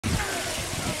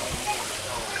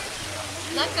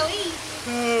Luckily.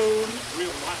 Oh.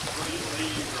 Real light green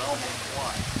leaves are almost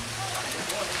white.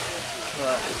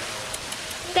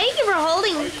 Thank you for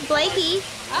holding Blakey.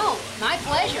 Oh, my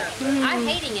pleasure. I'm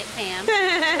hating it, Pam. I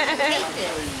hate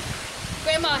this.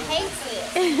 Grandma hates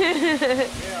this.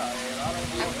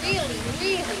 I really,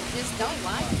 really just don't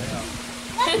like it.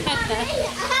 Is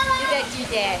that your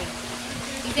daddy?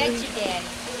 Is that your daddy?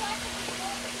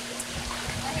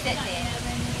 Is that daddy?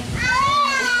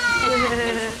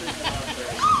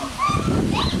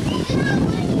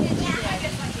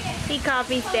 He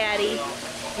copies Daddy.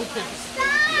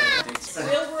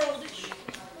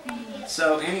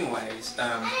 So anyways,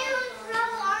 on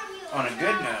a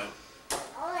good note,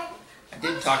 I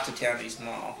did talk to Townsy's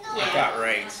mall. I got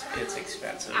rates. It's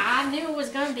expensive. I knew it was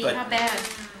going to be. How bad?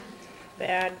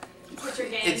 Bad.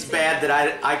 It's bad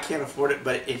that I can't afford it,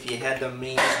 but if you had the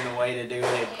means and the way to do it,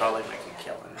 it'd probably make a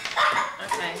killing.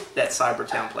 Okay. That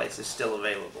Cybertown place is still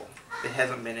available. There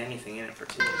hasn't been anything in it for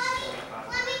 2 years.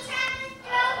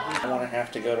 I want to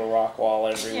have to go to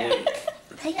Rockwall every week.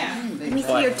 Let me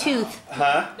see your tooth.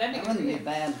 Huh? That wouldn't be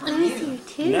bad for Let me see you. your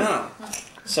tooth. No.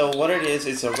 So what it is,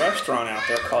 it's a restaurant out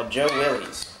there called Joe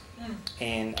Willie's.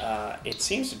 And it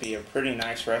seems to be a pretty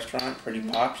nice restaurant, pretty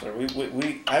popular.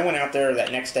 I went out there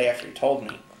that next day after you told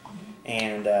me.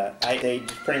 And they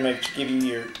just pretty much give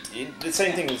you the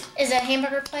same thing as... Is it a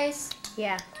hamburger place?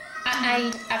 Yeah.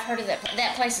 I've heard of that.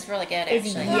 That place is really good,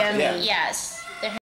 It's actually. yummy. Yeah. Yes.